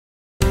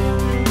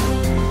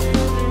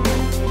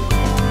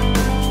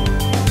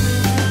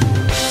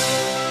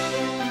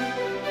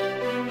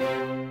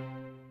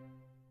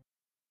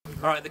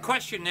Alright, the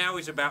question now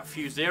is about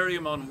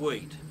Fusarium on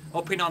wheat.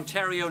 Up in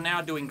Ontario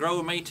now doing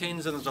grower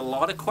meetings, and there's a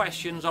lot of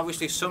questions.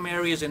 Obviously some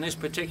areas in this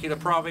particular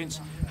province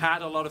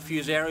had a lot of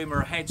Fusarium,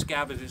 or head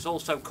scab as it's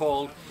also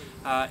called,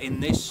 in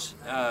this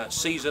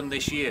season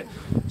this year.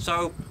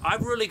 So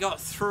I've really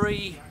got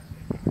three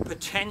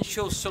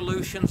potential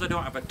solutions. I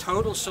don't have a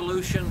total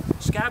solution.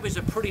 Scab is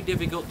a pretty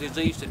difficult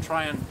disease to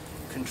try and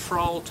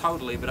control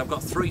totally, but I've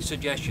got three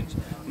suggestions.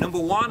 Number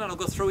one, and I'll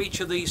go through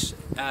each of these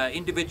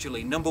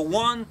individually. Number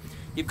one,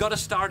 you've got to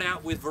start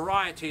out with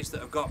varieties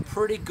that have got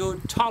pretty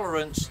good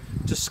tolerance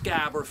to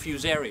scab or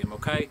Fusarium,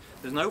 okay?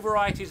 There's no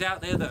varieties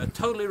out there that are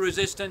totally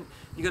resistant.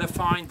 You've got to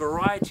find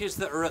varieties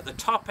that are at the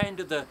top end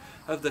of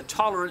the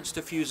tolerance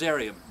to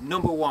Fusarium,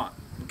 number one,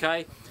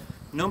 okay?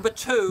 Number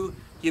two,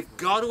 you've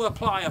got to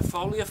apply a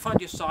foliar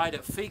fungicide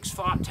at Feeks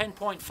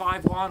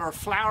 10.51, or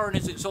flowering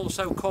as it's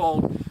also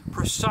called,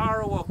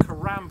 Fusarium or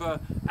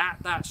Caramba at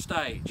that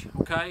stage,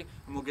 okay?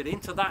 And we'll get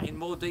into that in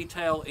more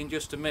detail in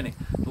just a minute.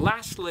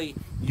 Lastly,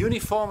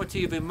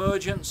 uniformity of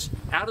emergence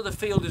out of the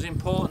field is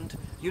important,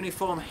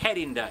 uniform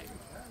heading day.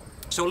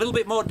 So a little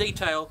bit more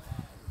detail.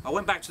 I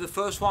went back to the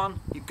first one.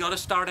 You've got to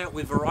start out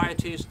with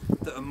varieties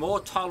that are more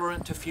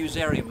tolerant to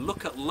Fusarium.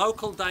 Look at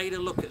local data,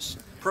 look at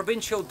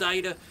provincial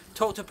data,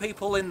 talk to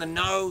people in the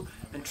know,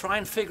 and try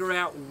and figure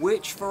out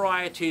which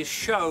varieties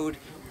showed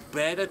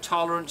better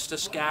tolerance to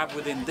scab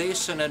within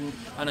this and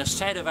a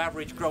set of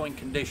average growing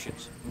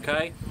conditions,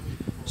 okay?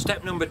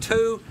 Step number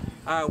two,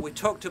 we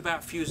talked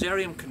about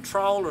Fusarium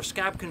control or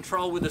scab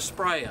control with a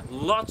sprayer.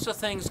 Lots of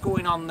things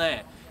going on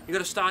there. You've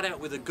got to start out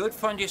with a good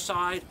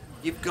fungicide.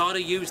 You've got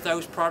to use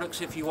those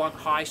products if you want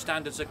high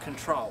standards of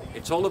control.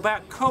 It's all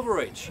about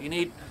coverage. You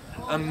need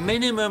a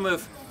minimum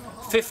of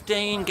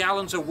 15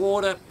 gallons of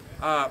water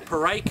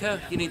per acre.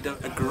 You need the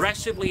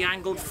aggressively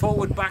angled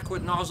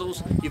forward-backward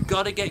nozzles. You've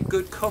got to get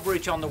good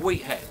coverage on the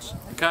wheat heads,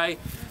 okay?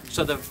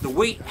 So the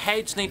wheat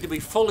heads need to be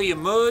fully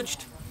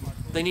emerged.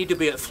 They need to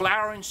be at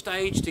flowering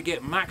stage to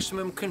get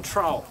maximum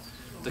control.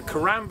 The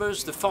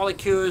Carambas, the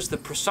Follicures, the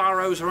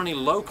Fusariums are only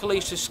locally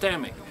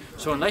systemic.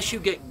 So unless you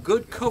get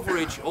good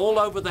coverage all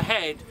over the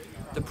head,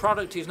 the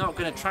product is not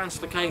going to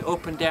translocate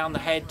up and down the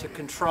head to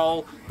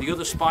control the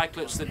other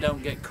spikelets that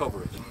don't get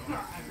coverage.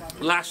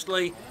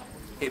 Lastly,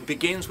 it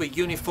begins with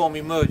uniform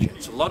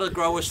emergence. A lot of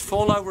growers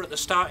fall over at the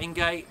starting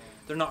gate.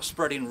 They're not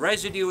spreading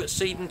residue at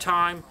seeding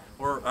time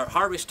or at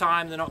harvest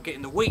time. They're not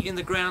getting the wheat in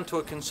the ground to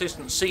a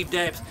consistent seed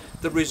depth.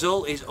 The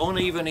result is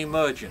uneven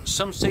emergence.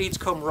 Some seeds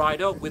come right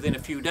up within a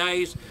few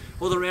days.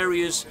 Other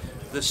areas,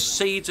 the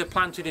seeds are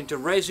planted into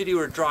residue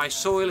or dry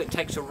soil. It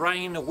takes a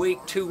rain a week,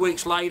 2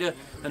 weeks later,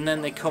 and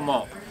then they come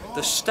up.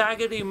 The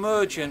staggered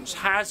emergence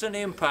has an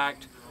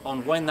impact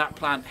on when that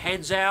plant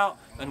heads out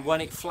and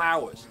when it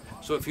flowers.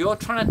 So if you're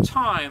trying to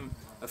time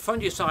a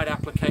fungicide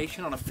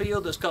application on a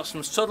field that's got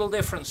some subtle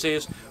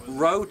differences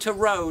row to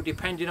row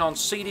depending on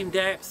seeding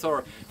depth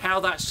or how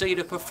that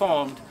seeder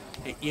performed,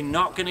 you're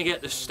not going to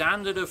get the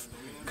standard of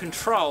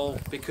control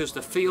because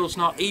the field's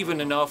not even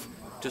enough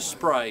to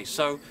spray.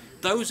 So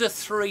those are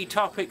three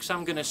topics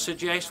I'm going to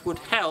suggest would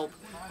help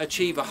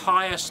achieve a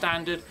higher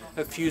standard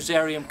of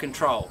Fusarium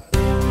control.